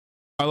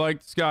I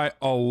like this guy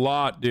a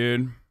lot,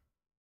 dude.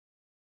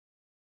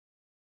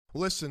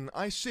 Listen,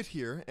 I sit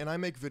here and I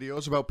make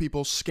videos about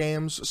people's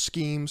scams,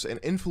 schemes,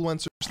 and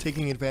influencers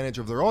taking advantage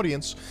of their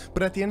audience,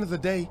 but at the end of the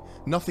day,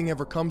 nothing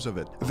ever comes of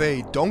it.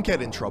 They don't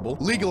get in trouble,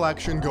 legal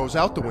action goes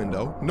out the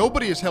window,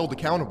 nobody is held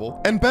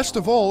accountable, and best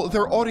of all,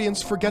 their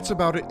audience forgets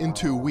about it in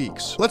 2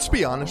 weeks. Let's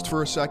be honest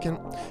for a second.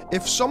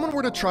 If someone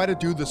were to try to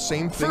do the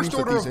same things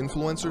that these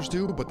influencers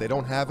do, but they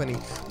don't have any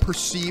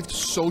perceived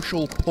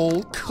social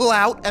pull,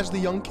 clout, as the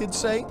young kids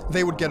say,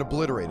 they would get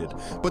obliterated.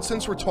 But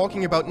since we're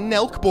talking about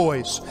Nelk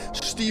Boys,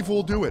 Steve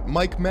Will Do It,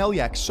 Mike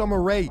Maliak,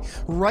 Summer Rae,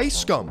 Rice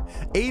Scum,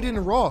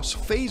 Aiden Ross,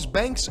 FaZe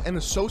Banks, and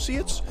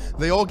Associates,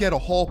 they all get a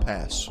hall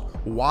pass.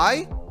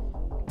 Why?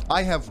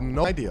 I have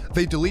no idea.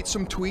 They delete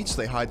some tweets,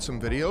 they hide some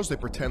videos, they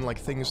pretend like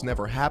things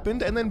never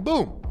happened, and then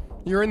boom,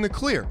 you're in the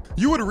clear.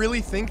 You would really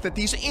think that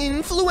these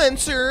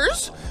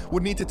influencers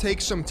would need to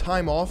take some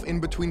time off in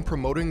between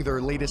promoting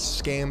their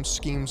latest scams,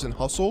 schemes, and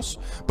hustles,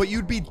 but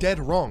you'd be dead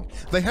wrong.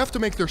 They have to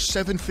make their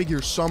 7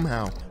 figures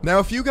somehow. Now,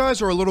 if you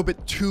guys are a little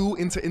bit too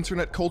into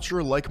internet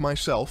culture like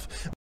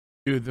myself...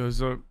 Dude,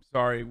 those are...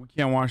 Sorry, we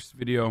can't watch this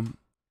video.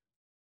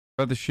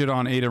 About the shit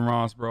on Aiden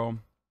Ross, bro.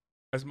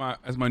 As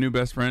my new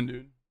best friend,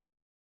 dude.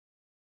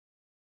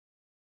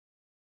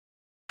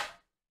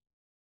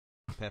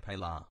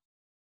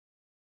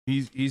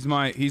 He's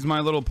my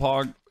little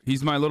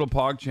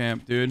pog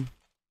champ, dude.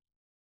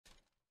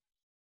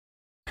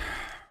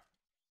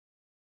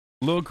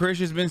 Lil Chris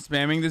has been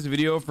spamming this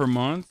video for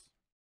months.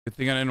 Good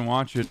thing I didn't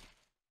watch it.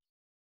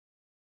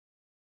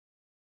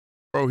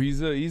 Bro,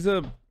 he's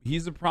a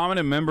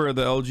prominent member of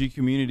the LG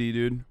community,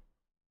 dude.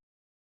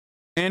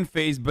 And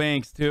FaZe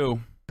Banks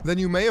too. Then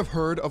you may have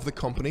heard of the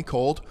company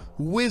called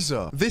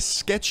Wizza. This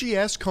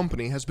sketchy-ass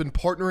company has been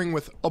partnering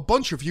with a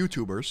bunch of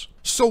YouTubers.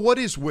 So what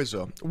is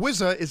Wizza?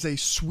 Wizza is a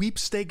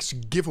sweepstakes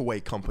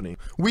giveaway company.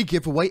 We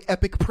give away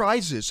epic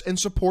prizes and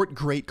support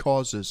great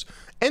causes.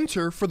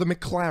 Enter for the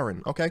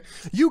McLaren, okay?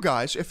 You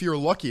guys, if you're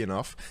lucky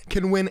enough,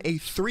 can win a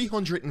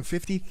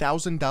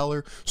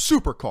 $350,000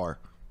 supercar.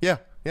 Yeah,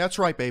 that's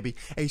right, baby.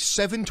 A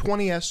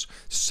 720S,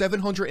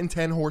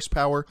 710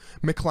 horsepower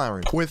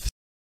McLaren with...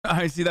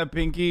 I see that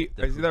pinky.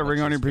 I see that ring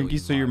on your pinky.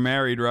 So you're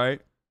married,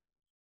 right?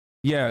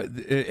 Yeah.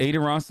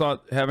 Aiden Ross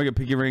thought having a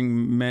pinky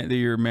ring meant that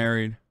you're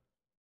married.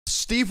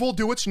 Steve Will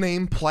Do It's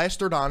name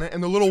plastered on it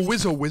and the little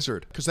Wizza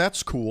wizard, because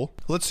that's cool.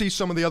 Let's see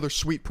some of the other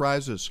sweet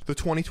prizes. The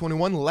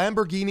 2021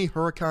 Lamborghini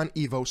Huracan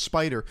Evo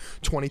Spider.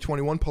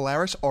 2021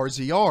 Polaris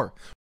RZR.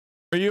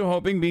 Are you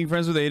hoping being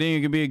friends with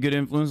Aiden could be a good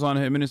influence on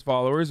him and his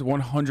followers?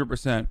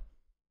 100%.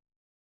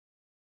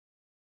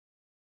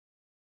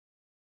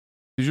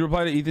 Did you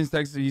reply to Ethan's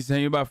text that he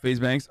sent you about FaZe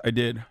Banks? I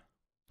did.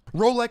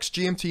 Rolex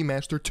GMT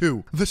Master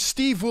 2. The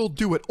Steve Will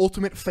Do It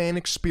Ultimate Fan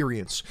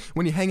Experience.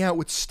 When you hang out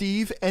with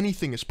Steve,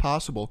 anything is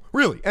possible.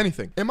 Really,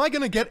 anything. Am I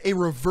gonna get a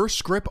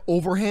reverse grip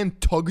overhand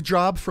tug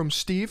job from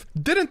Steve?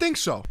 Didn't think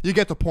so. You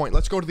get the point.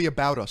 Let's go to the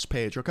About Us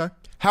page, okay?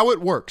 How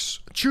it works.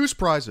 Choose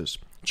prizes.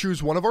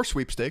 Choose one of our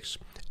sweepstakes.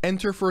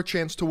 Enter for a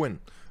chance to win.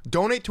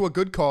 Donate to a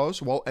good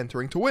cause while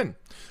entering to win.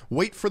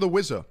 Wait for the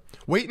Wizza.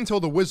 Wait until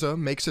the Wizza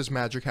makes his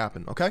magic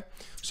happen, okay?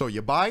 So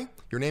you buy,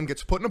 your name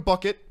gets put in a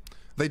bucket,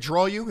 they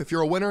draw you, if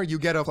you're a winner, you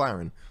get a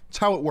McLaren. That's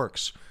how it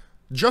works.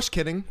 Just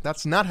kidding,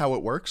 that's not how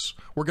it works.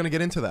 We're gonna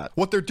get into that.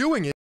 What they're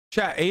doing is...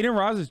 Chat, Aiden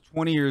Ross is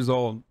 20 years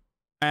old.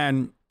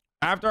 And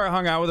after I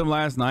hung out with him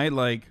last night,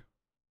 like,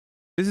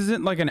 this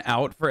isn't like an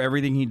out for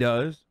everything he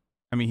does.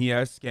 I mean, he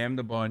has scammed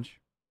a bunch.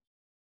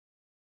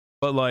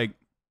 But like,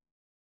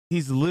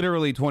 he's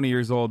literally 20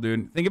 years old,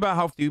 dude. Think about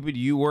how stupid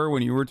you were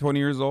when you were 20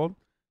 years old.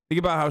 Think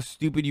about how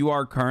stupid you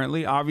are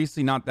currently.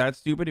 Obviously not that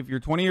stupid. If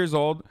you're 20 years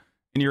old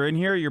and you're in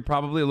here, you're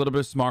probably a little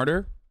bit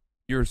smarter.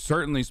 You're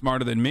certainly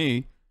smarter than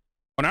me.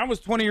 When I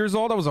was 20 years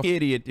old, I was an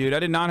idiot, dude. I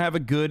did not have a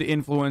good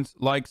influence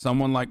like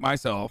someone like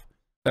myself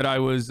that I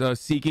was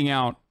seeking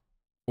out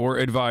for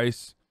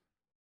advice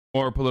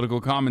or political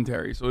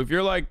commentary. So if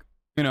you're like,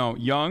 you know,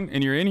 young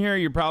and you're in here,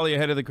 you're probably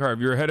ahead of the curve.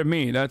 You're ahead of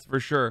me, that's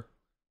for sure.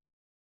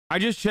 I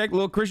just checked.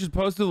 Lil Chris has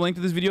posted the link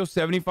to this video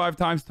 75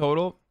 times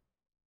total.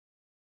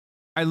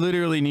 I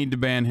literally need to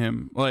ban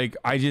him. Like,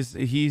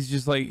 he's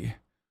just like,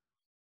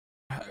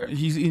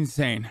 he's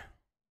insane.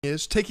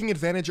 Is taking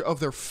advantage of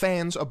their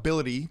fans'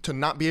 ability to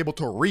not be able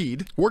to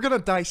read. We're gonna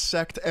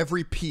dissect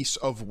every piece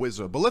of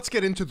Wizza, but let's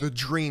get into the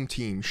dream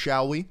team,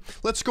 shall we?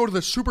 Let's go to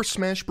the Super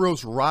Smash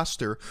Bros.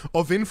 Roster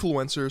of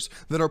influencers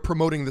that are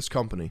promoting this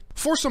company.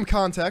 For some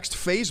context,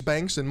 FaZe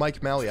Banks and Mike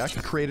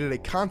Maliak created a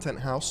content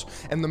house,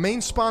 and the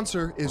main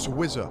sponsor is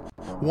Wizza.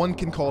 One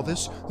can call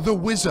this the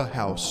Wizza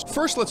House.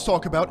 First, let's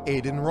talk about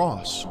Aiden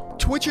Ross.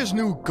 Twitch's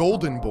new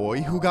golden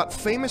boy who got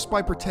famous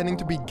by pretending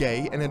to be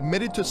gay and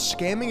admitted to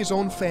scamming his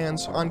own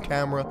fans on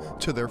camera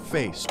to their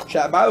face.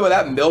 Chat, by the way,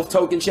 that MILF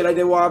token shit I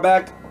did a while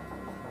back,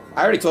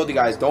 I already told you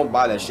guys, don't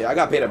buy that shit. I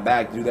got paid a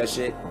bag to do that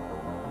shit.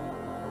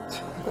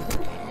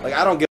 Like,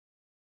 I don't give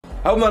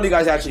a... I hope none of you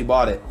guys actually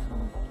bought it.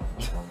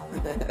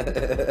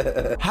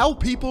 How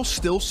people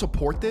still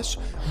support this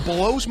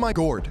blows my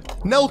gourd.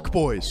 Nelk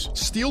Boys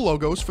steal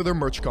logos for their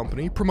merch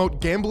company,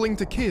 promote gambling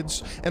to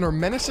kids, and are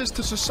menaces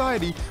to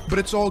society, but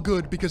it's all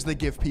good because they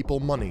give people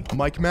money.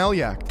 Mike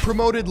Maliak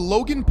promoted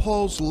Logan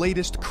Paul's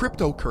latest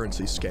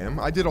cryptocurrency scam.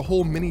 I did a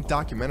whole mini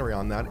documentary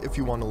on that if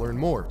you want to learn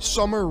more.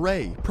 Summer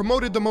Rae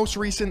promoted the most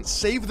recent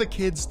Save the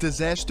Kids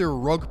disaster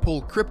rug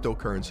pull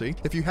cryptocurrency.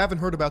 If you haven't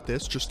heard about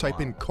this, just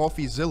type in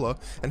CoffeeZilla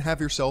and have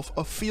yourself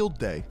a field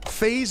day.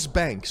 FaZe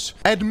Banks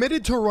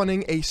admitted to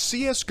running a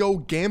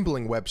CSGO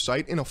gambling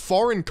website in a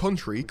foreign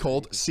country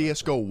called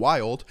CSGO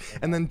Wild,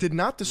 and then did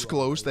not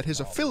disclose that his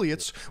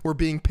affiliates were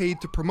being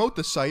paid to promote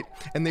the site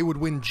and they would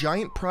win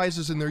giant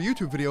prizes in their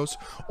YouTube videos,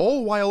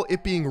 all while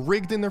it being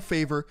rigged in their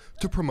favor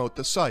to promote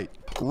the site.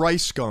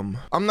 Rice Gum.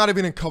 I'm not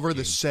even gonna cover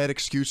this sad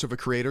excuse of a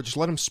creator, just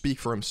let him speak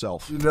for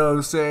himself. You know what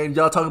I'm saying?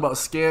 Y'all talking about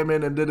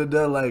scamming and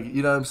da-da-da, like,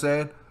 you know what I'm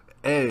saying?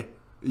 Hey,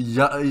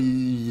 y'all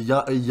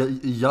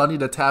need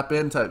to tap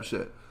in type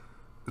shit.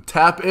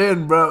 Tap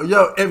in, bro.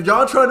 Yo, if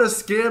y'all trying to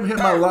scam, hit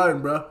my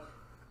line, bro.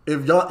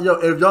 If y'all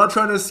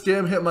trying to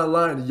scam, hit my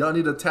line. Y'all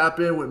need to tap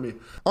in with me.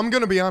 I'm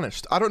gonna be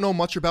honest, I don't know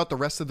much about the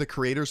rest of the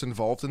creators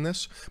involved in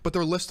this, but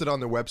they're listed on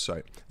their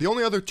website. The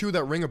only other two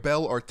that ring a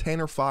bell are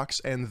Tanner Fox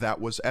and That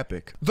Was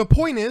Epic. The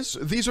point is,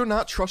 these are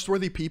not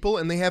trustworthy people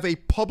and they have a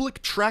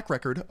public track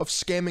record of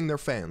scamming their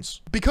fans.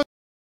 Because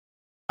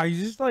I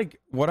just like,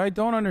 what I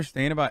don't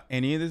understand about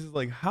any of this is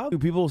like, how do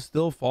people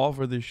still fall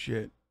for this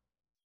shit?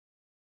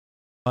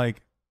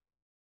 Like,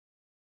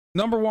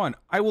 number one,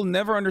 I will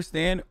never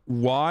understand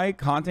why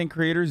content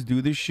creators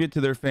do this shit to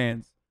their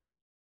fans.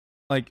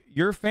 Like,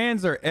 your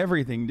fans are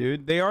everything,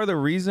 dude. They are the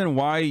reason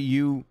why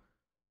you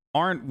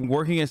aren't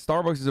working at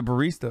Starbucks as a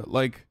barista.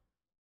 Like,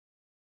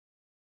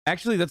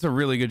 actually, that's a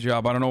really good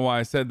job. I don't know why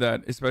I said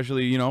that,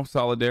 especially, you know,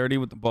 solidarity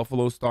with the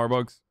Buffalo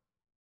Starbucks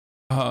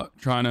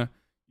trying to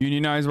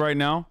unionize right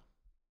now.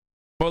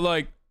 But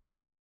like,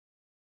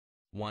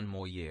 one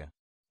more year.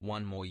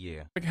 One more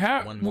year. Like,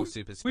 how one more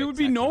super we would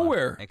be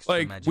nowhere.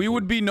 Like, we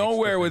would be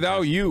nowhere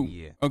without you.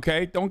 Year.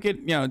 Okay, don't get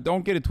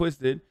it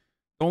twisted.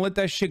 Don't let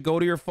that shit go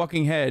to your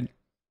fucking head.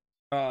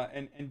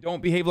 And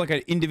don't behave like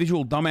an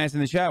individual dumbass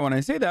in the chat when I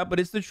say that, but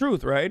it's the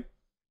truth, right?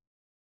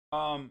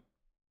 So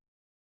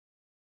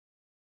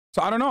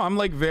I don't know. I'm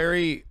like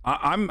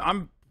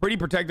I'm pretty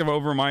protective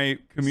over my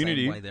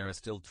community. Same way there are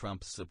still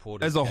Trump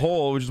supporters as a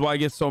whole, which is why I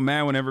get so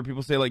mad whenever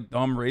people say like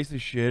dumb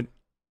racist shit.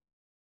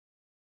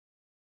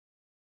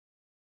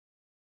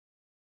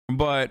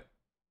 But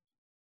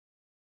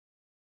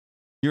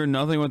you're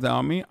nothing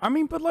without me. I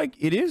mean, but like,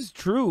 it is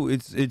true.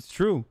 It's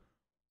true.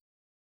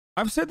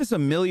 I've said this a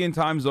million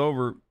times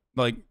over,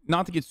 like,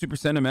 not to get super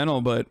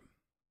sentimental, but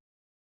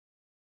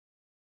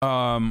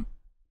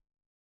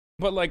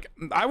like,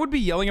 I would be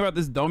yelling about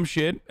this dumb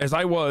shit as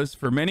I was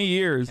for many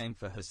years Came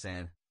for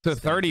Hasan. to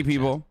 30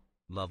 people,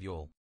 love you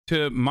all,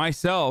 to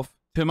myself,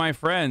 to my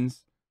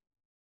friends.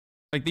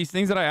 Like, these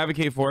things that I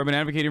advocate for, I've been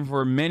advocating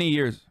for many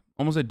years,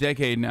 almost a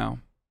decade now.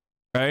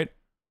 Right?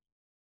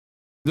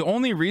 The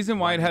only reason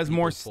why it has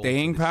more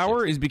staying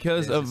power is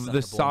because of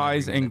the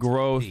size and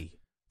growth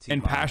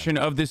and passion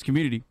of this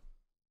community.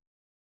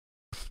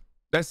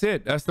 That's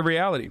it. That's the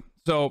reality.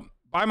 So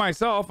by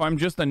myself, I'm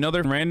just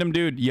another random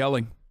dude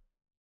yelling.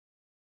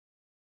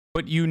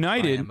 But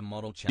united,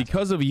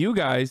 because of you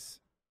guys,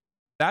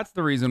 that's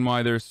the reason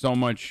why there's so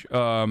much,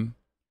 at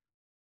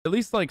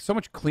least like so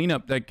much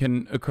cleanup that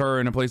can occur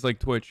in a place like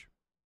Twitch.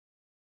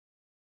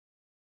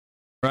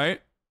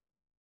 Right?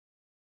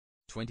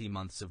 20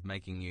 months of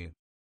making you.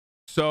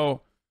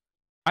 So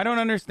I don't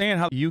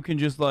understand how you can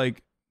just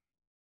like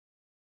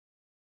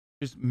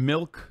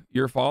milk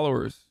your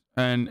followers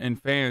and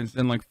fans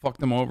and like fuck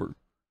them over.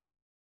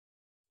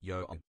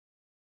 Yo.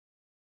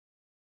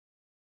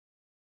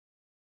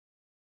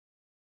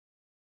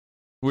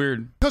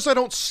 Weird. Because I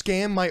don't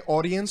scam my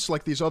audience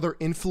like these other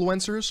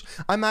influencers,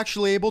 I'm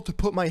actually able to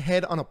put my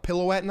head on a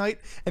pillow at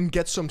night and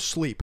get some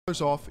sleep.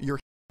 Off your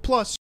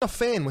plus a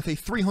fan with a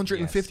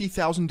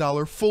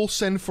 $350,000 full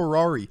send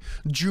Ferrari,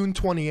 June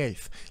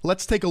 28th.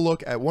 Let's take a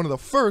look at one of the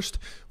first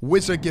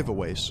Wizza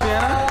giveaways.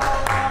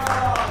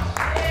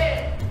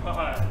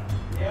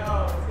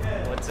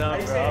 What's up,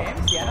 bro?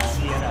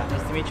 Sienna.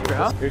 Nice to meet you,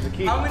 bro. Here's the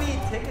key. How many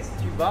tickets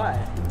did you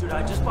buy? Dude,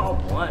 I just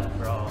bought one,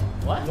 bro.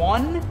 What?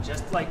 One?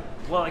 Just like,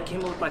 well, it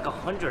came with like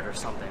 100 or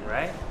something,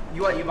 right?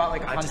 You what? You bought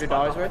like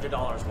 $100 worth?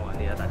 $100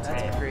 one. Yeah, that's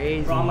it.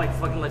 Crazy. Bro, I'm like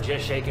fucking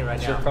legit shaking right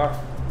now. Your car?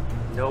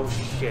 No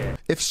shit.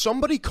 If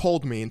somebody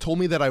called me and told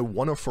me that I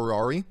won a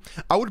Ferrari,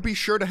 I would be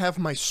sure to have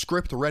my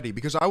script ready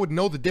because I would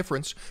know the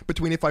difference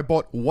between if I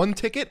bought one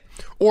ticket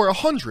or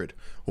 100.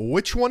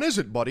 Which one is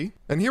it, buddy?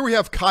 And here we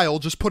have Kyle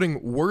just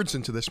putting words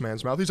into this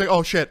man's mouth. He's like,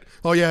 oh shit.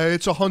 Oh yeah,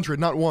 it's 100,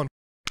 not one.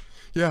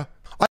 Yeah.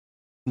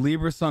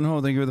 Libra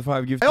Sunho, thank you for the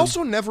 5 gifts. I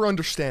also never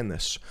understand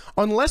this.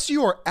 Unless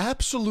you are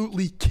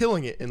absolutely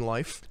killing it in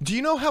life, do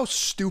you know how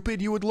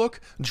stupid you would look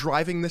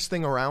driving this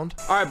thing around?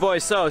 All right,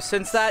 boys, so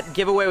since that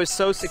giveaway was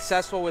so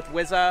successful with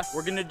Wizza,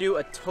 we're gonna do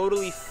a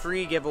totally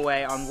free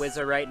giveaway on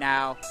Wizza right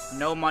now.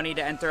 No money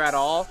to enter at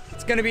all.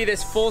 It's gonna be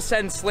this full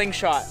send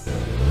slingshot.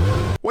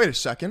 Wait a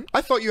second,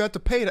 I thought you had to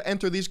pay to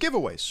enter these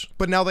giveaways.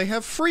 But now they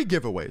have free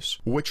giveaways.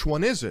 Which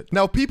one is it?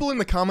 Now, people in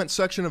the comment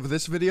section of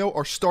this video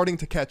are starting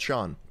to catch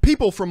on.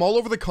 People from all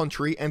over the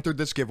country entered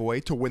this giveaway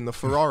to win the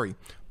Ferrari.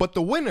 But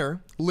the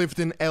winner lived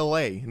in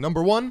LA.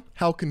 Number one,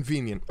 how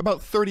convenient.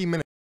 About 30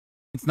 minutes.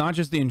 It's not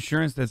just the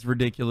insurance that's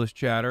ridiculous,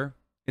 chatter.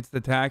 It's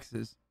the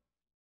taxes.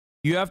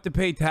 You have to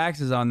pay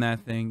taxes on that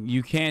thing.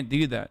 You can't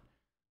do that.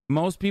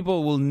 Most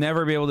people will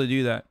never be able to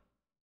do that.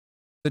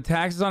 The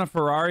taxes on a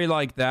Ferrari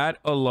like that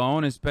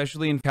alone,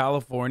 especially in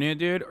California,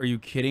 dude, are you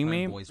kidding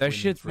me? That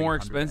shit's more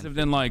expensive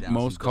than like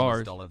most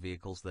cars.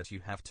 Vehicles that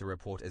you have to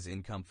report as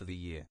income for the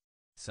year.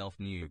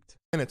 Self-nuked.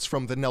 Minutes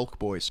from the Nelk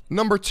boys.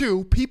 Number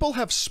two, people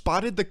have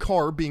spotted the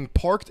car being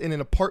parked in an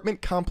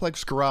apartment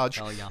complex garage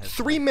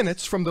 3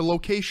 minutes from the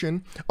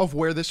location of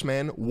where this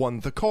man won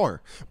the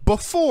car,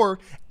 before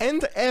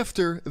and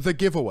after the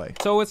giveaway.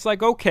 So it's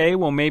like, okay,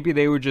 well maybe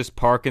they were just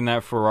parking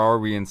that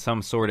Ferrari in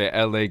some sort of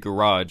LA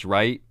garage,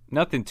 right?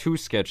 Nothing too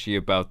sketchy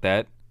about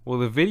that. Well,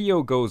 the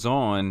video goes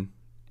on,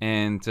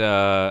 and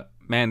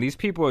man, these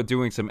people are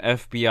doing some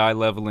FBI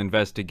level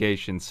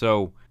investigation.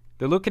 So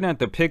they're looking at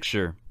the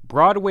picture.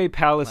 Broadway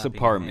Palace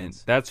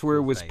apartment. That's where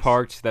it was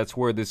parked. That's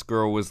where this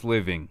girl was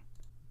living.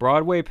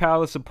 Broadway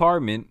Palace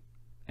apartment.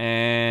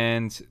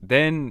 And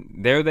then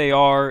there they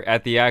are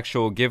at the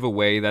actual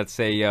giveaway. That's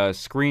a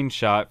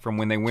screenshot from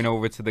when they went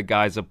over to the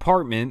guy's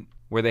apartment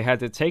where they had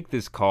to take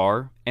this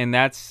car, and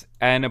that's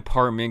an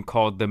apartment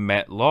called the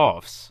Met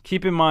Lofts.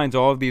 Keep in mind,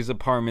 all of these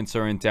apartments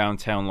are in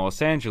downtown Los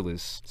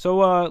Angeles.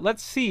 So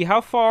let's see,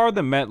 how far are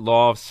the Met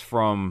Lofts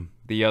from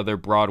the other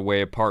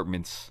Broadway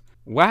apartments?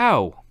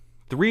 Wow,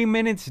 3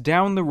 minutes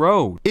down the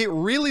road. It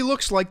really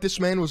looks like this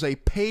man was a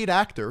paid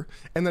actor,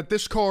 and that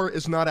this car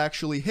is not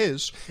actually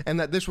his, and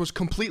that this was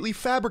completely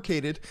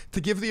fabricated to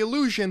give the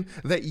illusion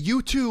that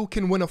you too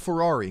can win a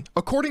Ferrari.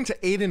 According to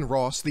Aiden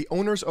Ross, the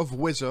owners of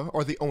Wizza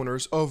are the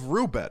owners of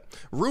Roobet.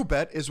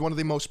 Roobet is one of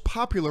the most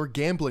popular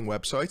gambling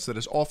websites that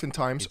is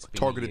oftentimes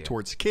targeted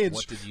towards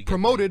kids,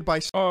 promoted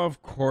by...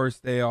 Of course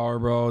they are,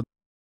 bro.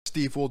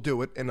 Steve will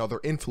do it and other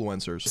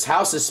influencers. This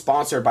house is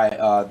sponsored by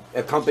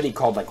a company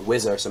called like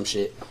Wizza or some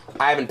shit.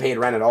 I haven't paid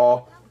rent at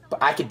all,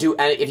 but I could do.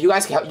 And if you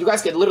guys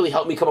could literally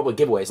help me come up with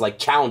giveaways, like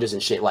challenges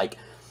and shit, like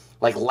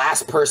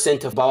last person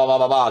to blah blah blah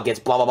blah blah gets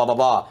blah blah blah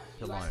blah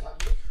blah.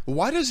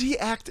 Why does he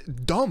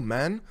act dumb,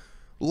 man?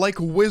 Like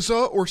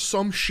Wizza or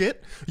some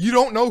shit? You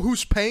don't know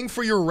who's paying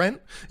for your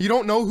rent? You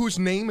don't know whose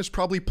name is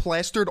probably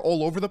plastered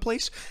all over the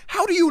place?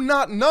 How do you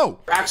not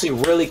know? They're actually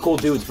really cool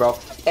dudes, bro.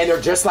 And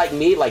they're just like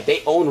me. Like,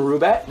 they own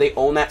Roobet. They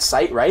own that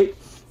site, right?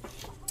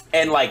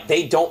 And, like,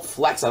 they don't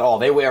flex at all.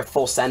 They wear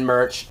full send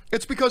merch.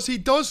 It's because he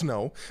does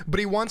know, but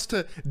he wants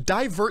to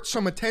divert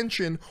some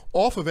attention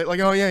off of it. Like,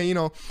 oh yeah, you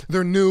know,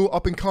 they're new,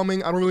 up and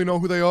coming. I don't really know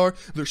who they are.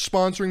 They're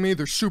sponsoring me.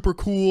 They're super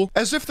cool.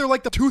 As if they're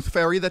like the tooth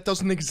fairy that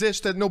doesn't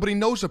exist that nobody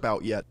knows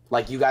about yet.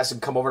 Like, you guys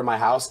can come over to my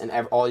house and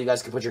all you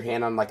guys can put your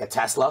hand on, like, a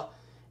Tesla.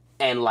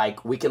 And,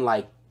 like, we can,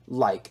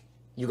 like,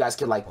 you guys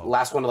can, like,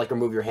 last one to, like,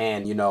 remove your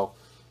hand, you know.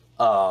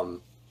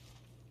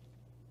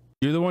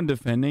 You're the one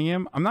defending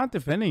him? I'm not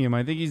defending him.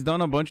 I think he's done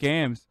a bunch of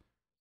scams.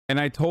 And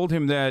I told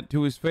him that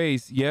to his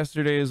face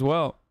yesterday as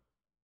well.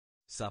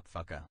 Sup,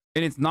 fucker.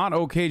 And it's not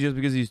okay just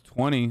because he's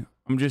 20.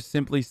 I'm just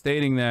simply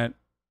stating that,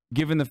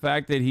 given the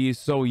fact that he is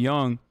so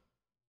young,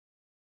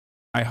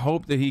 I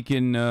hope that he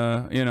can,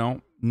 you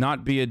know,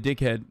 not be a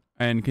dickhead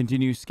and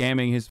continue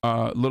scamming his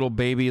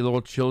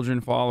little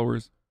children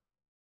followers.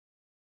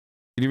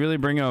 Did he really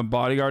bring a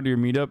bodyguard to your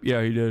meetup?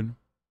 Yeah, he did.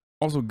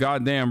 Also,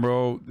 goddamn,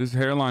 bro, this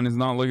hairline is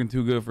not looking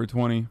too good for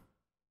 20.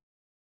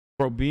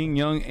 Bro, being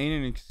young ain't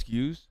an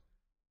excuse.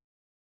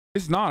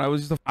 It's not.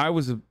 I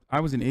was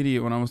an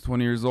idiot when I was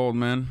 20 years old,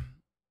 man.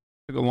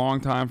 It took a long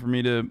time for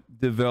me to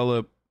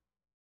develop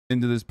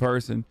into this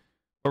person.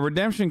 But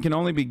redemption can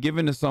only be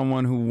given to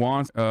someone who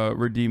wants to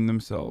redeem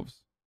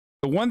themselves.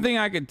 The one thing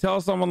I could tell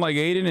someone like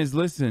Aiden is,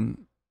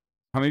 listen,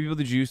 how many people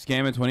did you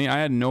scam at 20?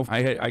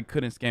 I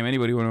couldn't scam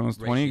anybody when I was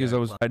 20 because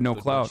I had no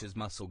clout.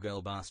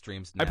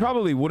 I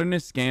probably wouldn't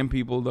have scammed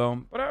people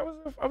though, but I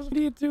was an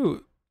idiot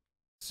too.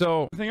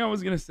 So the thing I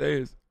was gonna say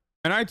is,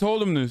 and I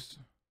told him this,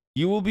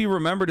 you will be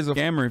remembered as a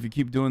scammer if you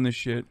keep doing this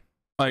shit.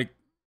 Like,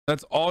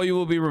 that's all you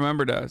will be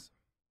remembered as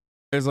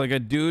like a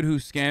dude who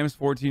scams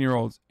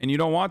 14-year-olds, and you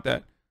don't want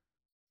that.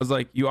 I was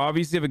like, you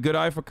obviously have a good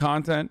eye for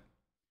content.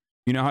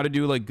 You know how to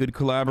do like good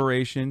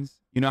collaborations.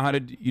 You know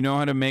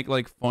how to make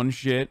like fun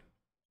shit.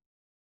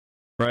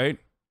 Right?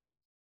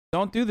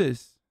 Don't do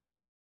this.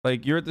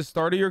 Like, you're at the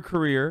start of your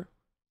career.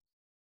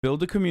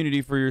 Build a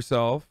community for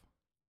yourself.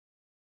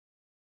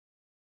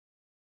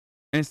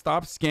 And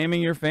stop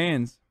scamming your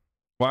fans.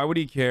 Why would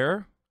he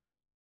care?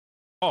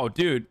 Oh,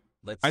 dude.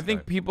 I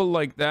think people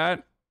like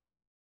that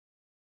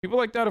People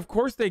like that, of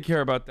course they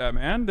care about that,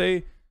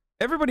 man.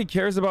 Everybody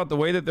cares about the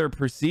way that they're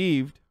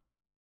perceived.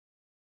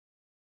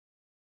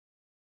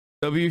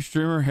 W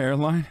streamer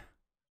hairline.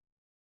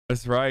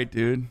 That's right,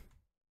 dude.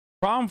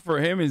 Problem for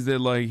him is that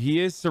like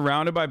he is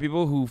surrounded by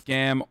people who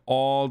scam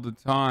all the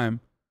time.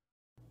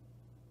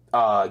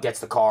 Gets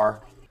the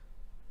car.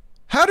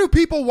 How do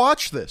people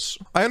watch this?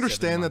 I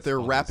understand 7 that they're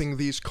months wrapping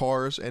these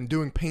cars and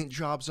doing paint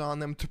jobs on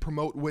them to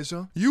promote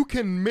Wizza. You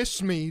can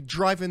miss me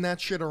driving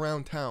that shit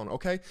around town,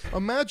 okay?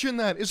 Imagine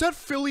that. Is that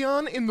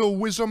Philion in the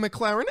Wizza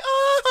McLaren?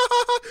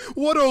 Ah,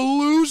 what a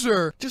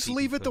loser. Just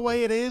leave it the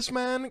way it is,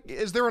 man.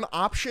 Is there an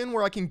option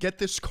where I can get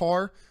this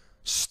car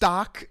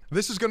stock?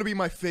 This is going to be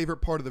my favorite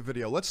part of the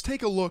video. Let's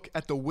take a look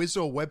at the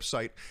Wizza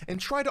website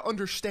and try to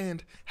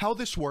understand how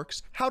this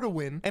works, how to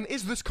win, and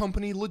is this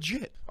company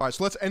legit? All right,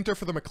 so let's enter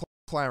for the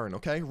McLaren,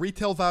 okay?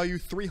 Retail value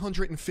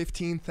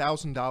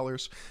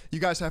 $315,000. You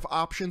guys have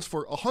options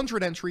for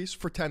 100 entries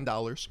for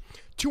 $10,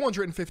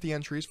 250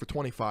 entries for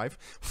 $25,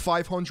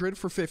 500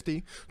 for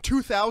 $50,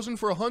 2,000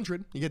 for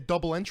 100. You get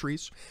double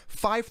entries,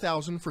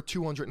 5,000 for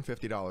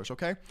 $250,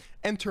 okay?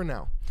 Enter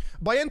now.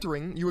 By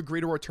entering, you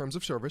agree to our terms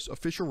of service,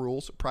 official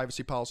rules,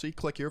 privacy policy.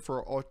 Click here for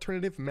our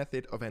alternative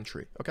method of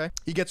entry, okay?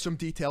 You get some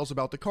details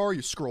about the car.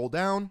 You scroll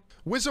down.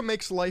 Wizza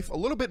makes life a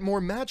little bit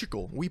more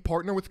magical. We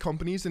partner with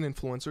companies and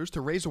influencers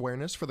to raise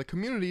awareness for the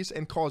communities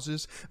and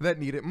causes that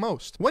need it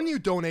most. When you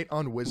donate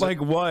on Wizza...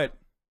 Like what?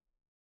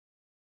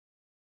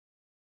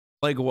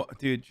 Like what?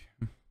 Dude,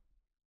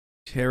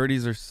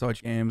 charities are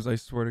such scams, I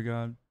swear to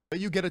God.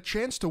 You get a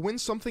chance to win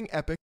something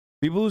epic.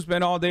 People who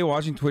spend all day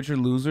watching Twitch are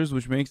losers,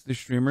 which makes the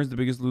streamers the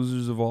biggest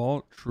losers of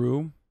all.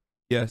 True.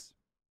 Yes.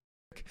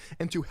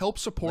 And to help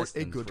support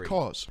a good 3.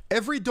 cause.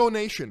 Every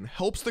donation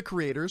helps the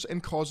creators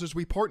and causes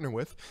we partner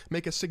with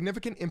make a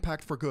significant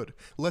impact for good.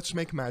 Let's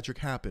make magic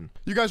happen.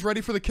 You guys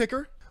ready for the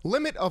kicker?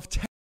 Limit of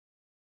 10.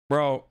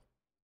 Bro,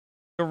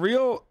 the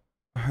real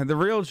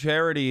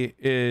charity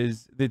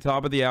is the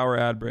top of the hour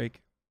ad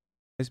break.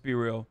 Let's be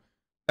real.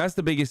 That's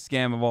the biggest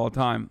scam of all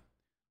time.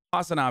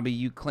 HasanAbi,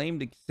 you claim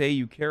to say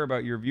you care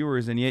about your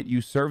viewers, and yet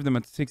you serve them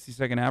a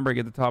 60-second ad break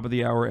at the top of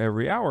the hour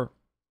every hour.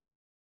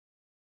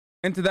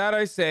 And to that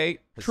I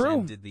say,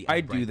 true,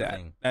 I do that.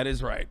 That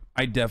is right.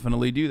 I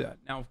definitely do that.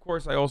 Now, of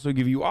course, I also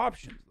give you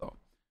options, though.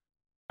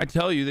 I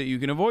tell you that you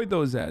can avoid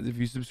those ads if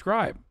you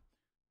subscribe.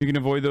 You can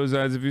avoid those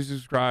ads if you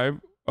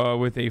subscribe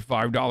with a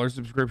 $5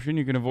 subscription.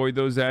 You can avoid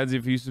those ads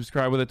if you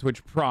subscribe with a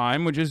Twitch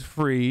Prime, which is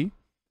free,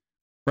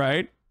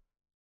 right?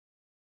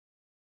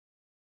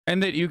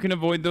 And that you can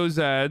avoid those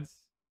ads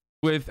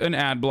with an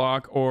ad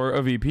block or a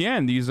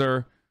VPN. These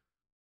are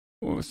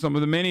some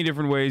of the many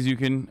different ways you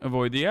can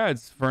avoid the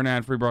ads for an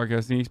ad-free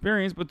broadcasting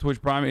experience, but Twitch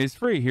Prime is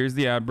free. Here's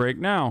the ad break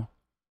now.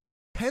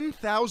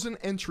 10,000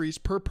 entries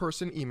per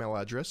person email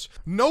address.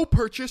 No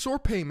purchase or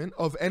payment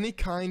of any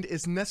kind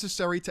is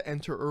necessary to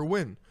enter or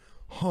win.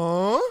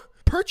 Huh?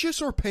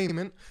 Purchase or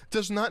payment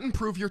does not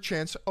improve your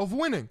chance of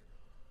winning.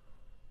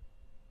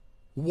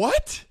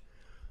 What?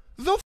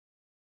 The f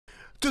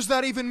does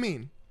that even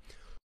mean?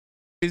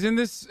 Isn't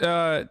this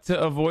to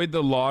avoid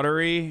the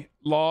lottery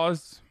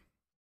laws?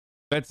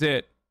 That's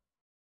it.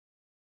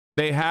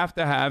 They have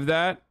to have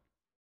that.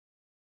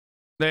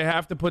 They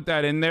have to put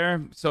that in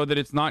there so that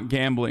it's not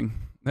gambling.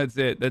 That's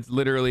it. That's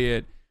literally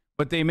it.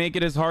 But they make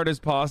it as hard as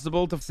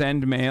possible to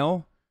send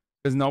mail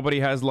because nobody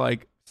has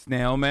like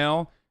snail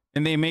mail.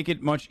 And they make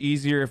it much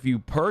easier if you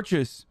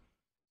purchase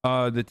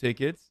the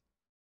tickets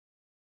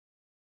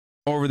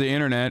over the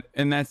internet.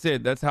 And that's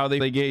it. That's how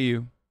they get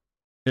you.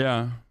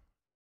 Yeah.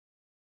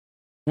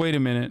 Wait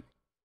a minute.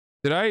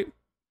 Did I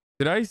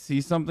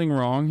see something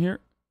wrong here?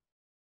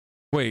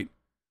 Wait.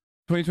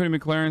 2020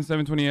 McLaren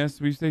 720S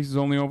sweepstakes is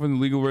only open to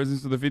legal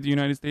residents of the 50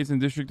 United States and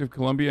District of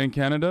Columbia and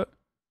Canada.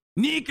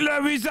 Nique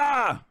le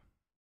visa!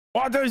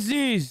 What is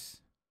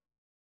this?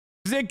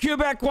 The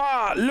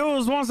Quebecois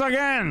lose once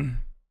again.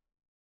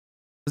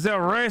 The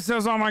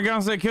racism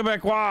against the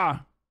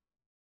Quebecois.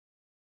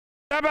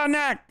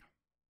 Tabarnak!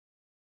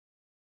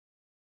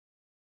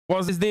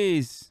 What is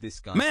this?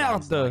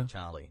 Merde! Like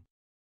Charlie.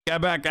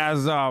 Quebec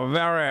has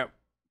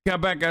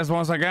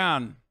once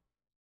again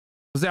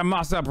the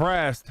most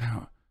oppressed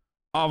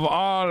of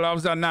all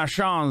of the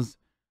nations.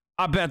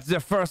 I bet the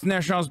First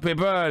Nations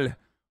people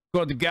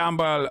could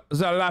gamble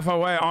their life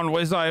away on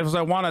Wizza if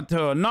they wanted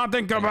to. Not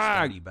in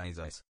Quebec!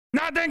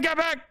 Not in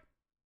Quebec!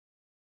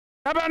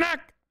 Tabarnak!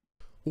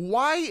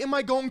 Why am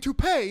I going to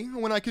pay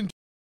when I can...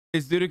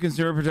 It's due to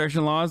consumer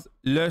protection laws.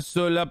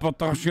 Sur la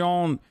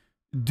protection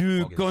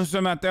du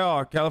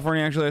consommateur.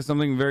 California actually has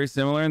something very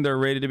similar, and they're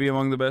rated to be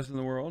among the best in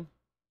the world.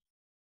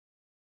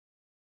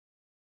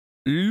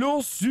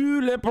 L'eau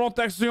sur la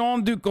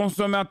protection du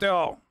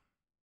consommateur.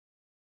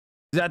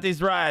 That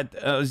is right.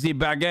 The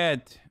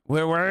baguette.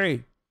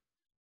 Oui.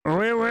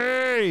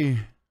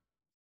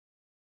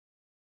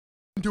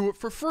 Do it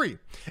for free.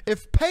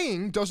 If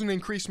paying doesn't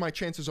increase my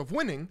chances of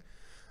winning,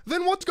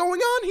 then what's going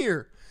on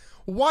here?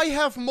 Why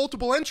have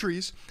multiple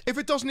entries if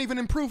it doesn't even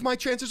improve my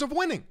chances of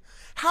winning?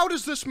 How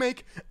does this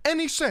make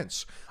any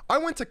sense? I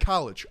went to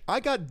college. I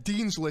got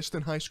Dean's List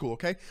in high school,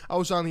 okay? I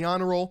was on the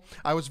honor roll.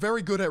 I was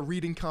very good at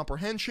reading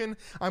comprehension.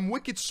 I'm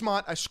wicked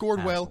smart. I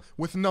scored well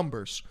with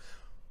numbers.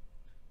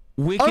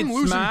 I'm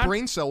losing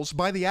brain cells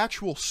by the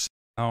actual...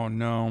 Oh,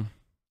 no.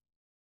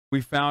 We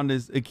found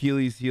his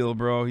Achilles heel,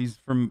 bro. He's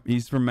from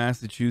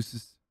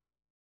Massachusetts.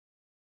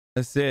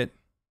 That's it.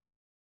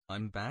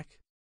 I'm back.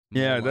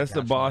 Yeah, that's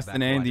the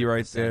Boston Andy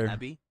right there.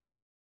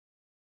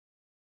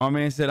 My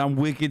man said, I'm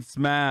wicked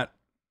smart.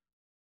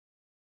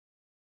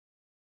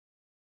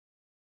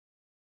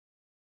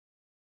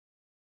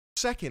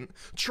 Second,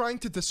 trying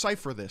to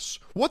decipher this.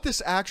 What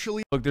this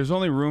actually... Look, there's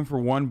only room for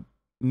one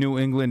New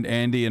England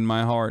Andy in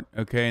my heart,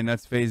 okay? And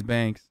that's FaZe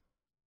Banks.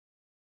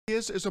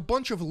 Is a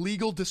bunch of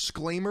legal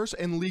disclaimers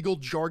and legal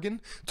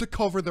jargon to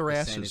cover their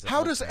asses.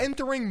 How does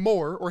entering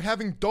more or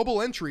having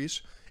double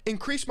entries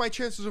increase my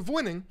chances of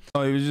winning?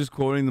 Oh, he was just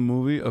quoting the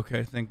movie?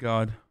 Okay, thank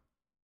God.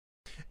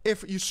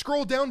 If you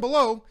scroll down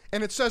below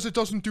and it says it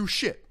doesn't do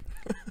shit.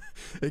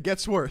 It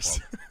gets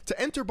worse.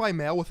 To enter by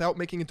mail without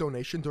making a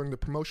donation during the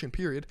promotion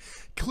period,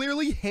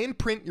 clearly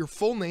handprint your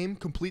full name,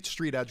 complete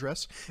street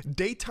address,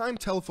 daytime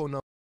telephone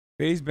number.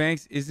 FaZe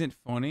Banks isn't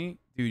funny?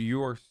 Dude,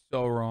 you are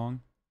so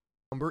wrong.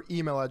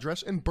 Email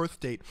address, and birth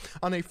date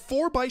on a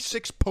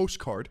 4x6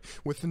 postcard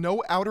with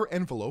no outer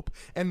envelope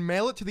and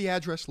mail it to the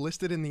address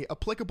listed in the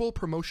applicable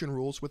promotion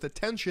rules with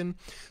attention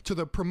to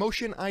the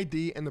promotion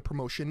ID and the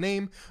promotion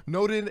name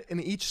noted in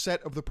each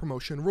set of the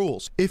promotion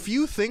rules. If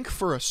you think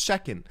for a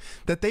second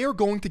that they are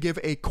going to give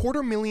a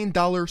 $250,000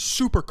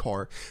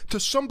 supercar to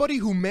somebody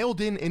who mailed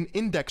in an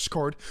index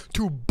card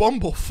to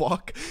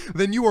Bumblefuck,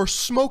 then you are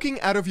smoking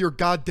out of your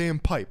goddamn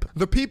pipe.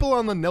 The people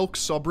on the Nelk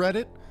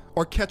subreddit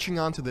are catching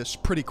on to this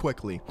pretty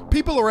quickly.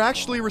 People are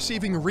actually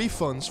receiving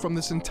refunds from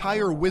this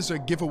entire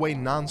Wizza giveaway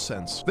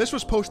nonsense. This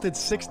was posted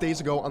 6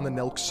 days ago on the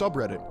Nelk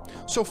subreddit.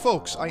 So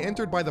folks, I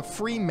entered by the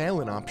free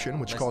mail-in option,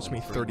 which cost me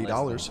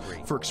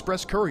 $30 for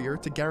express courier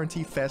to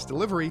guarantee fast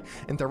delivery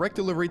and direct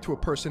delivery to a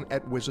person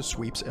at Wizza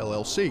Sweeps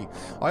LLC.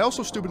 I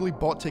also stupidly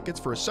bought tickets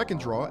for a second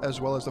draw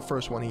as well as the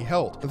first one he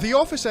held. The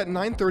office at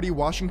 930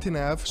 Washington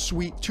Ave,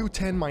 Suite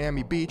 210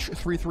 Miami Beach,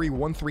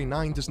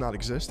 33139 does not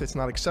exist. It's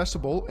not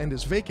accessible and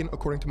is vacant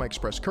according to my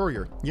express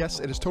courier. Yes,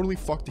 it is totally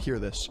fucked to hear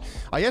this.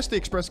 I asked the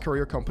express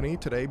courier company,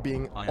 today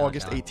being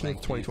August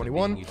 18th,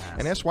 2021,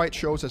 and asked why it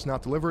shows as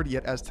not delivered,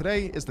 yet as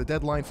today is the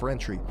deadline for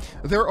entry.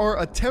 There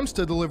are attempts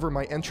to deliver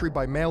my entry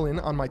by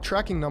mail-in on my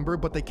tracking number,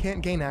 but they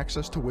can't gain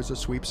access to Wizza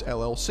Sweeps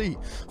LLC.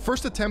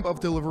 First attempt of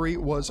delivery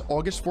was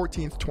August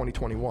 14th,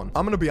 2021.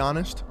 I'm gonna be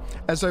honest,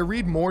 as I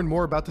read more and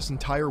more about this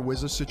entire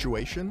Wizza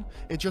situation,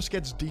 it just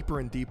gets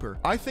deeper and deeper.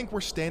 I think we're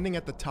standing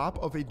at the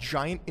top of a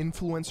giant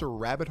influencer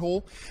rabbit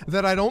hole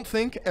that I don't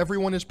think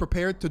everyone is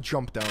prepared to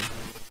jump down.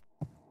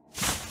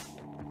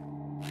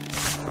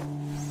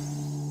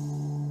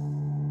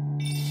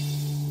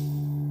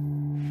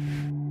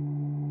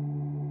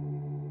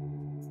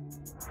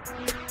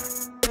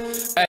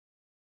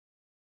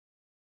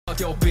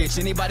 Yo, bitch,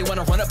 anybody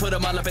wanna run up, put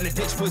them all up in the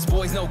ditch. Push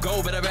boys, no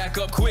go, better back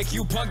up quick.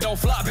 You punk, don't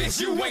fly, bitch,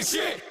 you ain't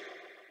shit.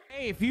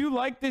 Hey, if you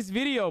like this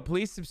video,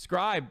 please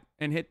subscribe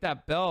and hit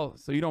that bell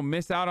so you don't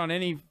miss out on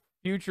any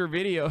future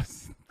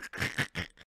videos.